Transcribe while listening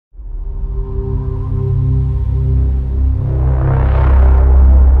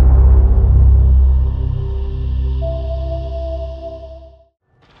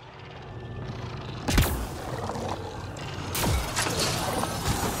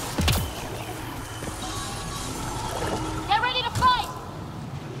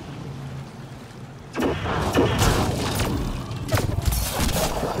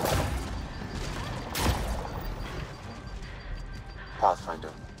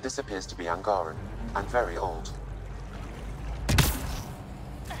This appears to be Angaran, and very old.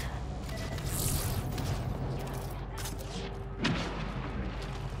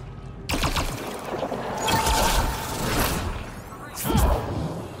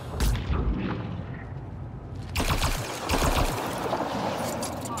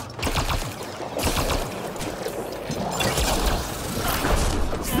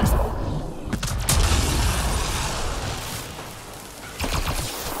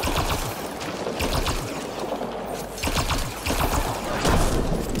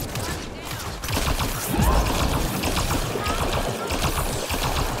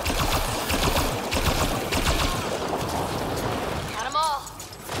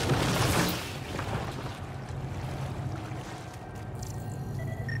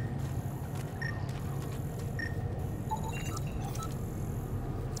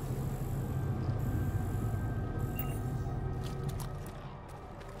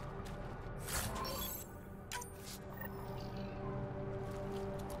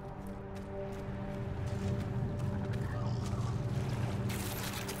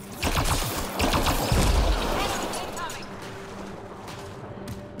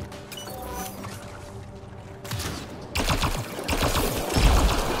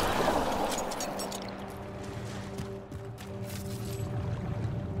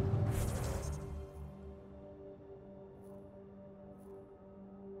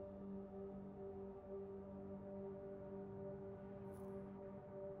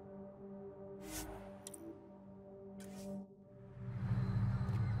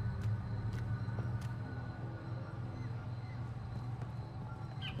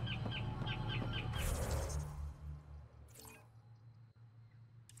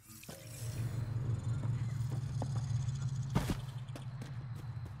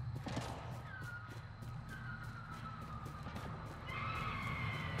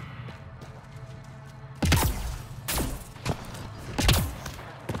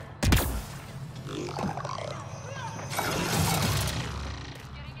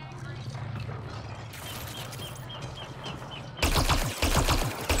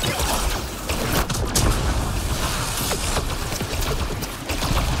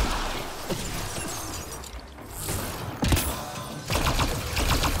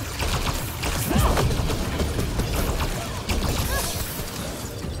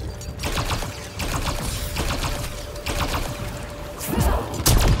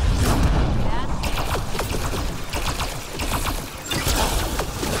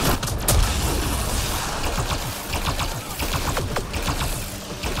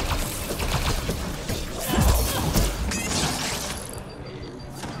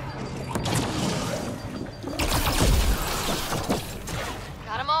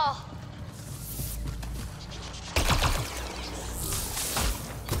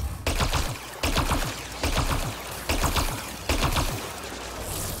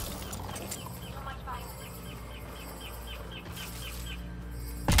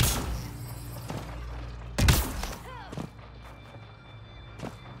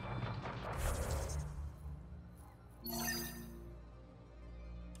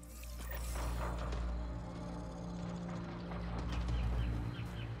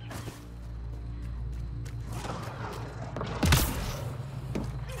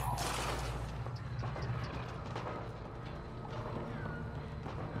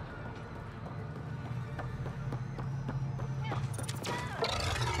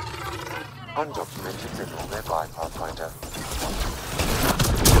 Undocumented signal nearby, Pathfinder.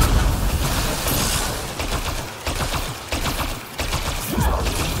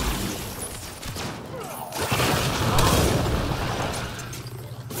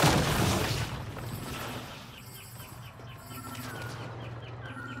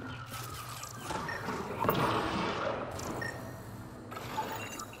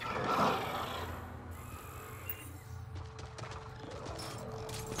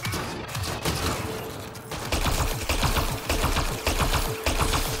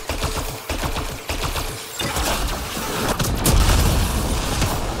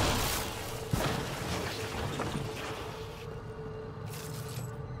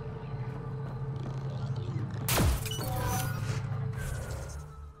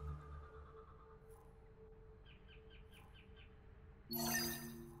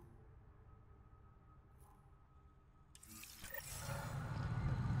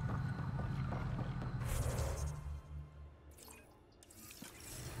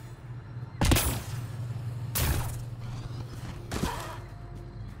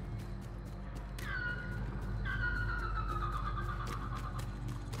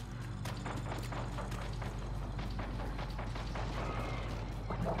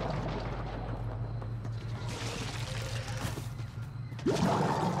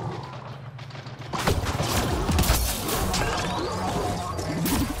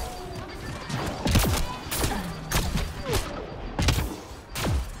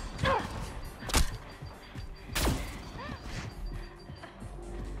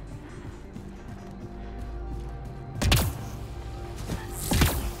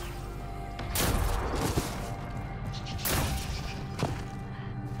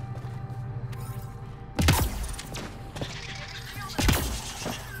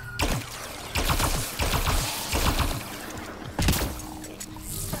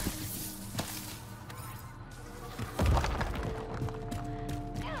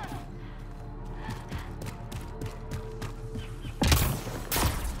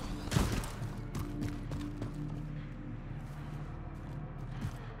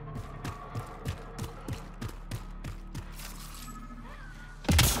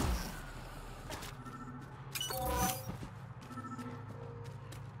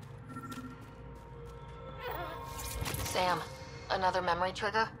 Sam, another memory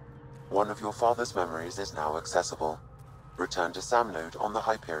trigger? One of your father's memories is now accessible. Return to Sam node on the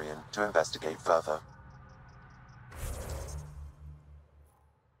Hyperion to investigate further.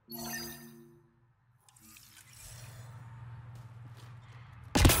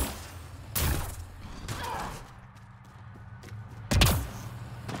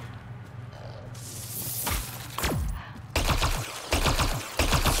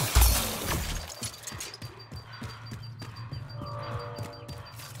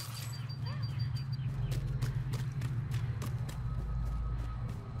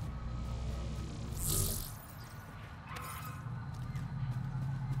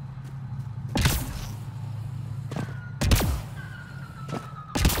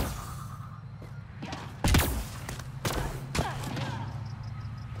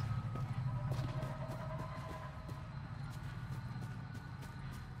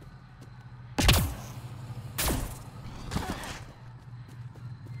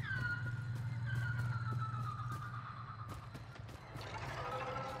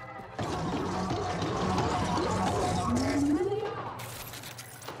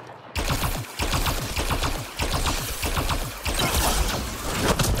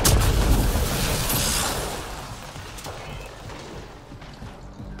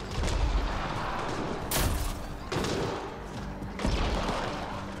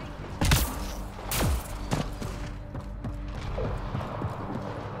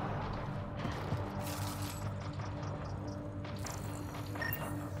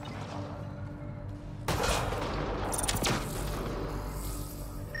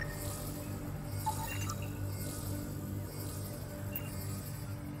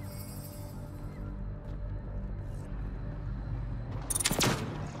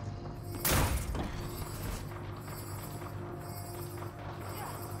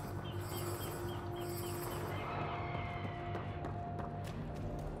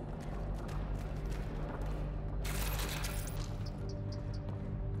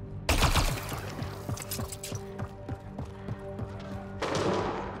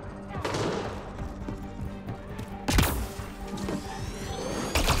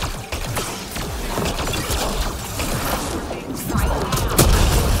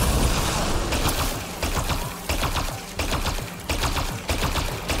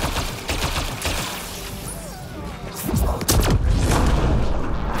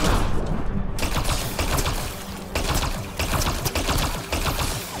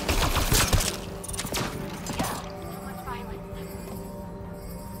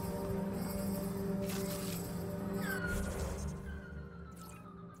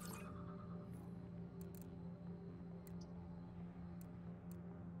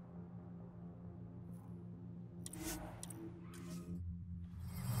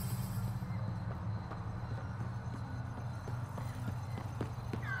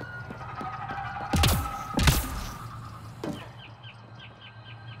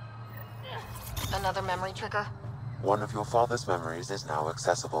 Another memory trigger? One of your father's memories is now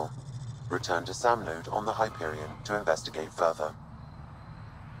accessible. Return to Sam node on the Hyperion to investigate further.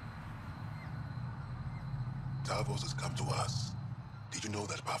 Davos has come to us. Did you know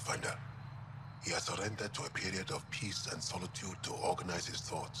that, Pathfinder? He has surrendered to a period of peace and solitude to organize his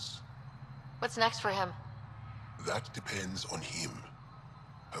thoughts. What's next for him? That depends on him.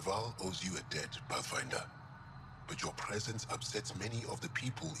 Haval owes you a debt, Pathfinder. But your presence upsets many of the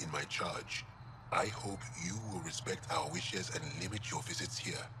people in my charge. I hope you will respect our wishes and limit your visits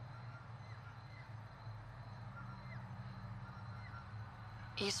here.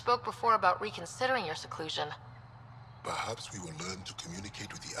 You spoke before about reconsidering your seclusion. Perhaps we will learn to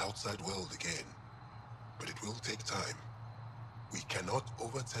communicate with the outside world again. But it will take time. We cannot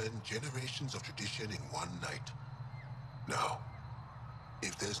overturn generations of tradition in one night. Now,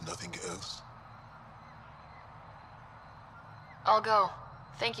 if there's nothing else... I'll go.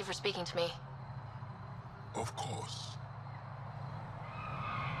 Thank you for speaking to me. Of course.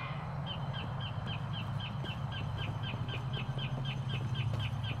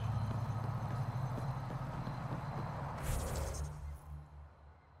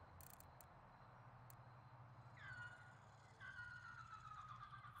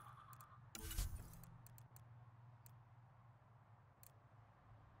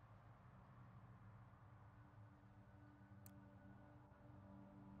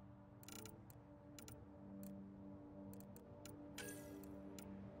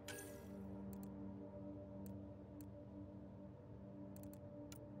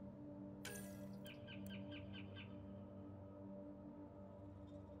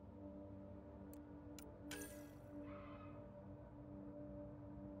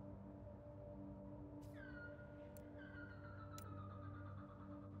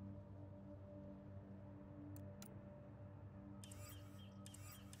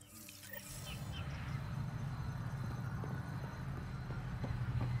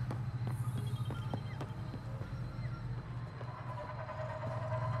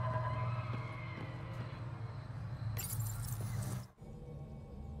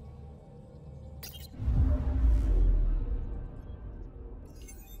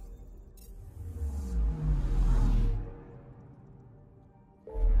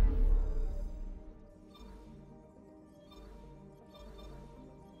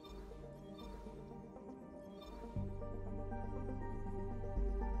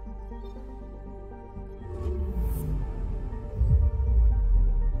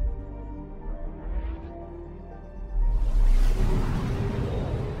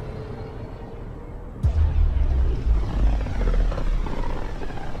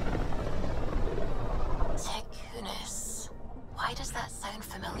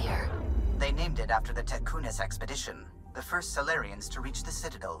 After the Tekunis expedition, the first Solarians to reach the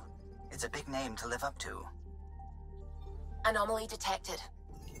Citadel. It's a big name to live up to. Anomaly detected.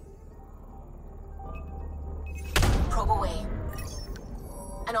 Probe away.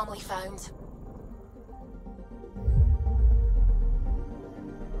 Anomaly found.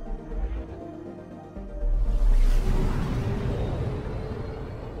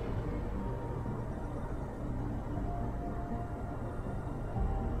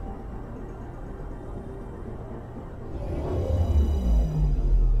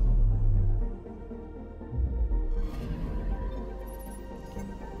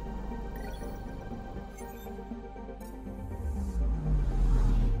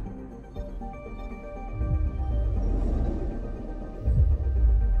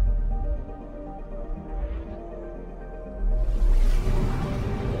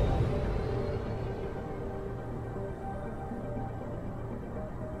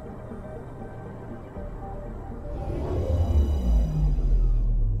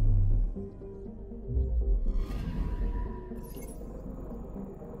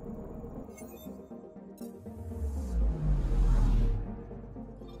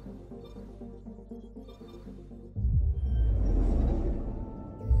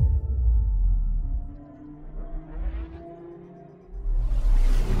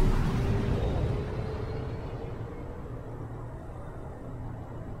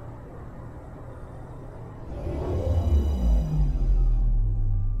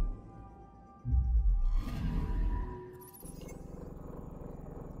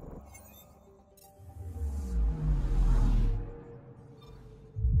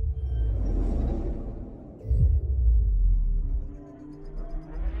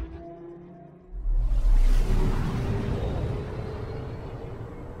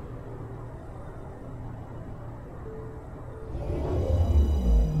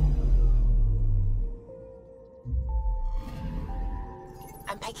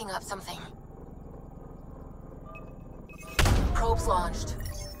 I'm picking up something. Probes launched.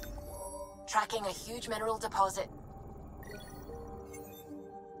 Tracking a huge mineral deposit.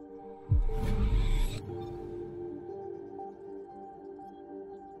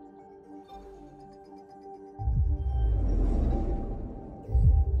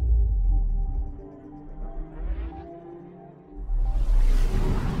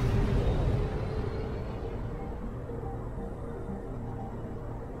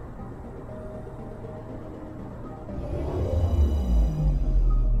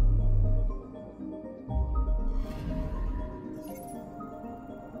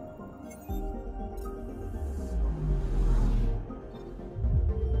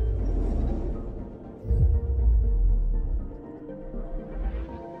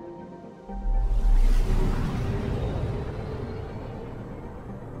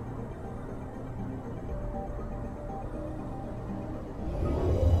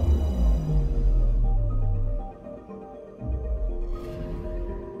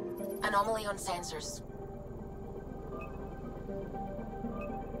 Anomaly on sensors.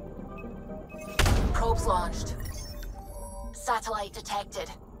 Probes launched. Satellite detected.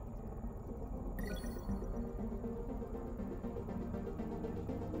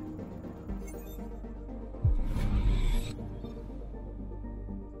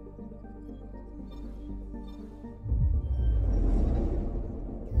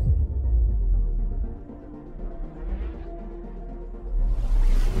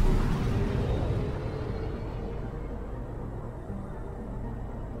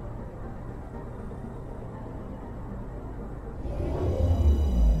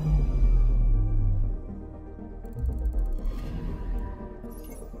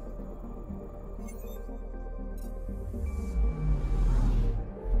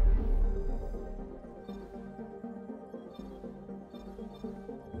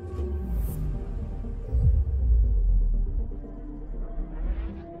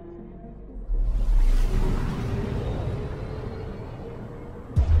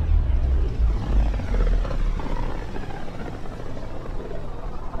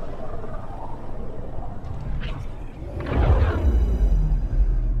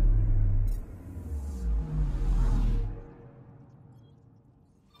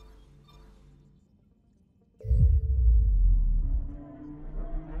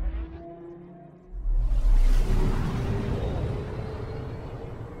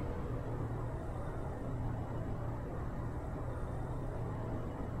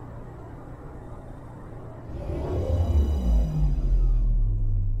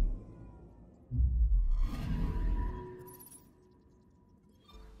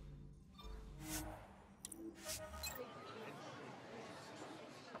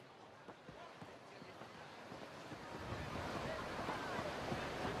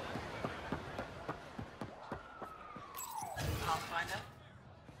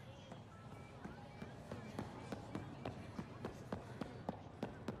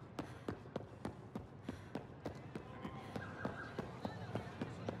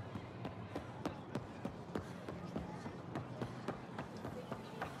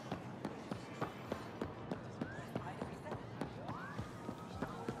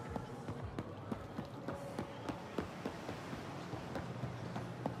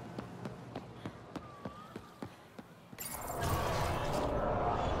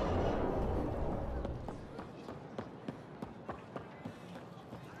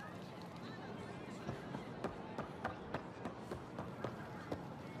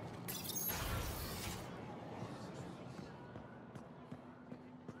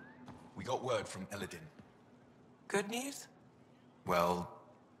 We got word from Eladin. Good news? Well,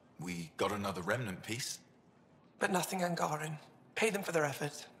 we got another remnant piece. But nothing Angaran. Pay them for their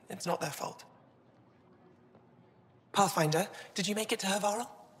effort. It's not their fault. Pathfinder, did you make it to Hervarl?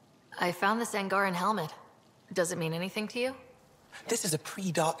 I found this Angaran helmet. Does it mean anything to you? This is a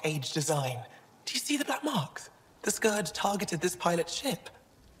pre-Dark Age design. Do you see the black marks? The Scourge targeted this pilot's ship.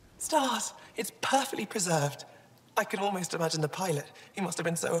 Stars, it's perfectly preserved. I can almost imagine the pilot. He must have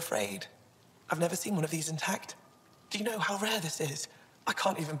been so afraid. I've never seen one of these intact. Do you know how rare this is? I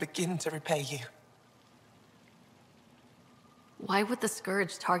can't even begin to repay you. Why would the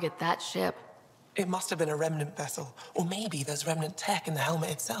Scourge target that ship? It must have been a remnant vessel, or maybe there's remnant tech in the helmet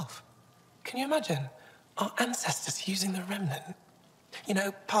itself. Can you imagine? Our ancestors using the remnant. You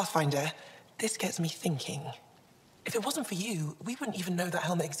know, Pathfinder, this gets me thinking. If it wasn't for you, we wouldn't even know that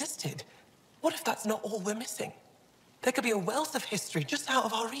helmet existed. What if that's not all we're missing? There could be a wealth of history just out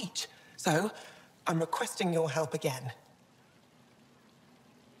of our reach. So, I'm requesting your help again.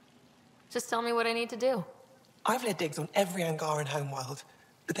 Just tell me what I need to do. I've led digs on every Angaran homeworld,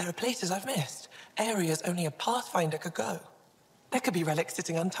 but there are places I've missed, areas only a Pathfinder could go. There could be relics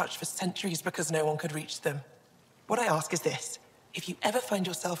sitting untouched for centuries because no one could reach them. What I ask is this: if you ever find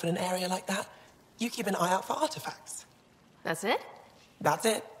yourself in an area like that, you keep an eye out for artifacts. That's it? That's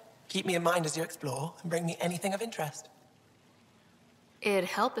it. Keep me in mind as you explore, and bring me anything of interest. It'd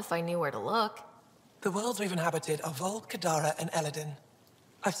help if I knew where to look. The worlds we've inhabited are Vold, Kadara, and Eladin.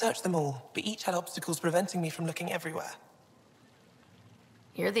 I've searched them all, but each had obstacles preventing me from looking everywhere.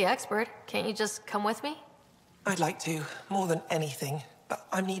 You're the expert. Can't you just come with me? I'd like to, more than anything, but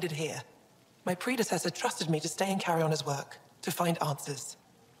I'm needed here. My predecessor trusted me to stay and carry on his work, to find answers.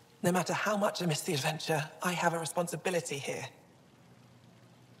 No matter how much I miss the adventure, I have a responsibility here.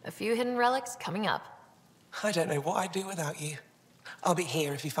 A few hidden relics coming up. I don't know what I'd do without you. I'll be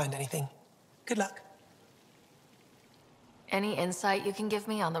here if you find anything. Good luck. Any insight you can give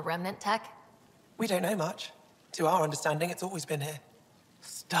me on the remnant tech? We don't know much. To our understanding, it's always been here.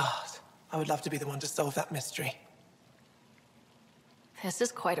 Stars. I would love to be the one to solve that mystery. This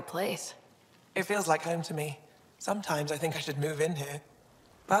is quite a place. It feels like home to me. Sometimes I think I should move in here.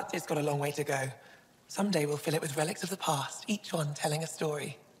 But it's got a long way to go. Someday we'll fill it with relics of the past, each one telling a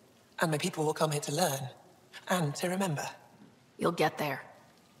story. And my people will come here to learn. And to remember. You'll get there.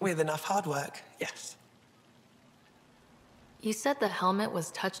 With enough hard work, yes. You said the helmet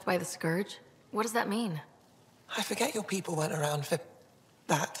was touched by the Scourge? What does that mean? I forget your people weren't around for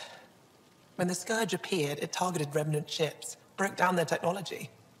that. When the Scourge appeared, it targeted remnant ships, broke down their technology.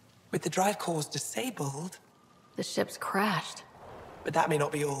 With the drive cores disabled... The ships crashed. But that may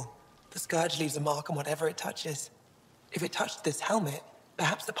not be all. The Scourge leaves a mark on whatever it touches. If it touched this helmet,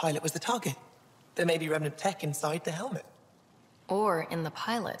 perhaps the pilot was the target. There may be remnant tech inside the helmet. Or in the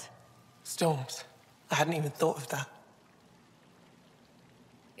pilot. Storms. I hadn't even thought of that.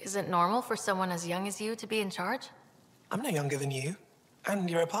 Is it normal for someone as young as you to be in charge? I'm no younger than you. And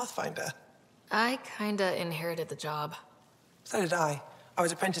you're a Pathfinder. I kinda inherited the job. So did I. I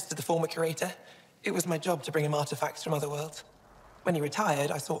was apprenticed to the former curator. It was my job to bring him artifacts from other worlds. When he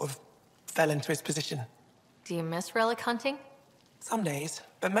retired, I sort of fell into his position. Do you miss relic hunting? Some days,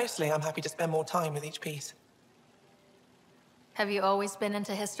 but mostly I'm happy to spend more time with each piece. Have you always been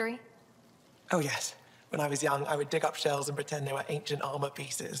into history? Oh yes. When I was young, I would dig up shells and pretend they were ancient armor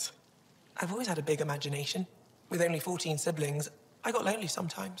pieces. I've always had a big imagination. With only 14 siblings, I got lonely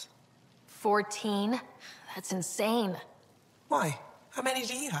sometimes. 14? That's insane. Why? How many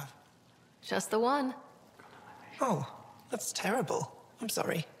do you have? Just the one. Oh, that's terrible. I'm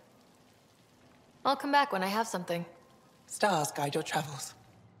sorry. I'll come back when I have something. Stars guide your travels.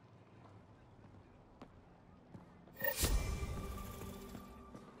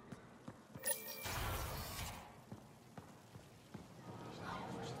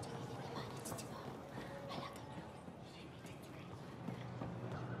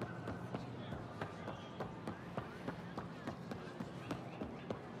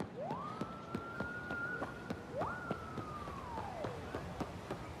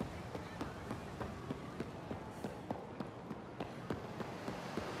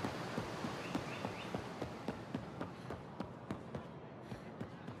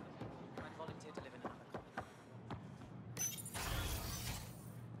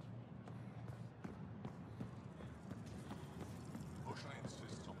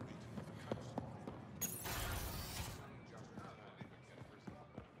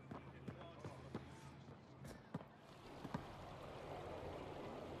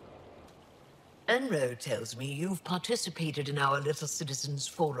 Enro tells me you've participated in our little citizens'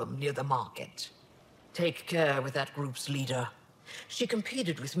 forum near the market. Take care with that group's leader. She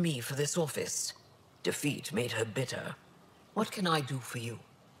competed with me for this office. Defeat made her bitter. What can I do for you?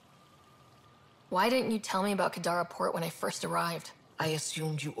 Why didn't you tell me about Kadara Port when I first arrived? I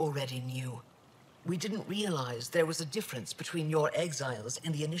assumed you already knew. We didn't realize there was a difference between your exiles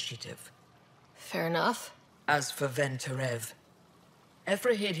and the Initiative. Fair enough. As for Venturev,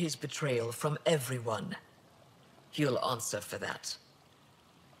 Ephra hid his betrayal from everyone. He'll answer for that.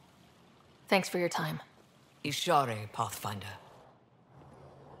 Thanks for your time. Ishare, Pathfinder.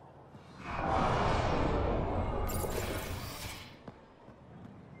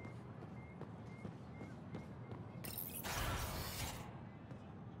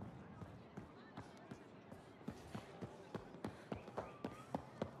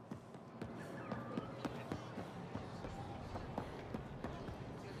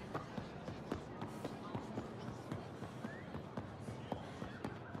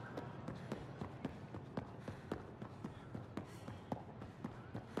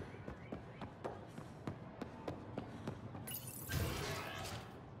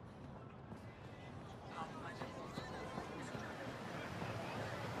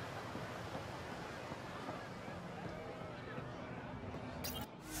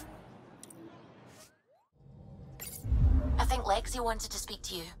 I think Lexi wanted to speak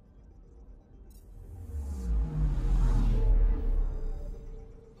to you.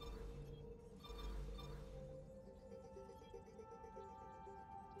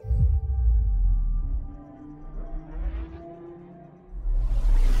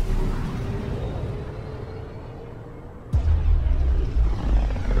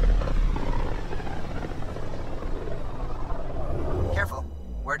 Careful.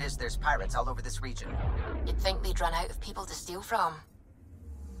 Word is there's pirates all over this region. You'd think they'd run out of people to steal from.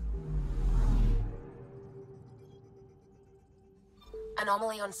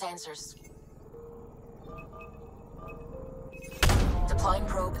 Anomaly on sensors. Deploying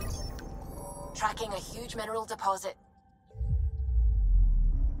probe. Tracking a huge mineral deposit.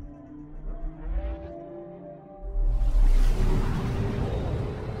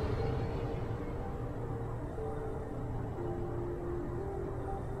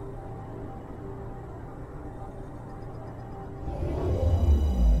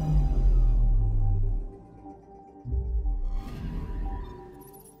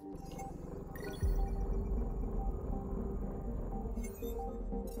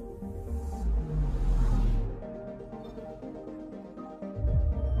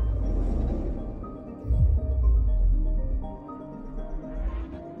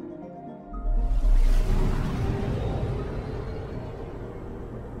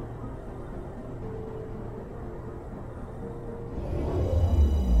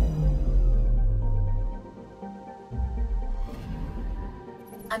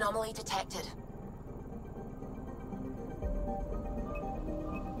 Anomaly detected.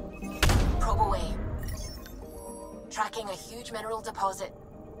 Probe away. Tracking a huge mineral deposit.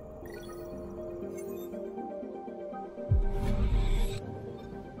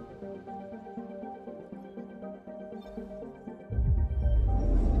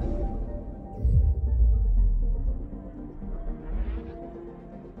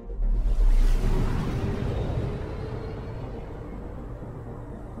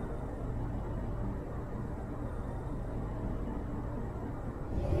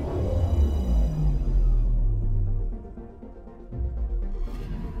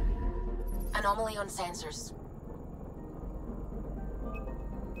 Anomaly on sensors.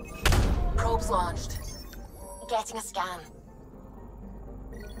 Probes launched. Getting a scan.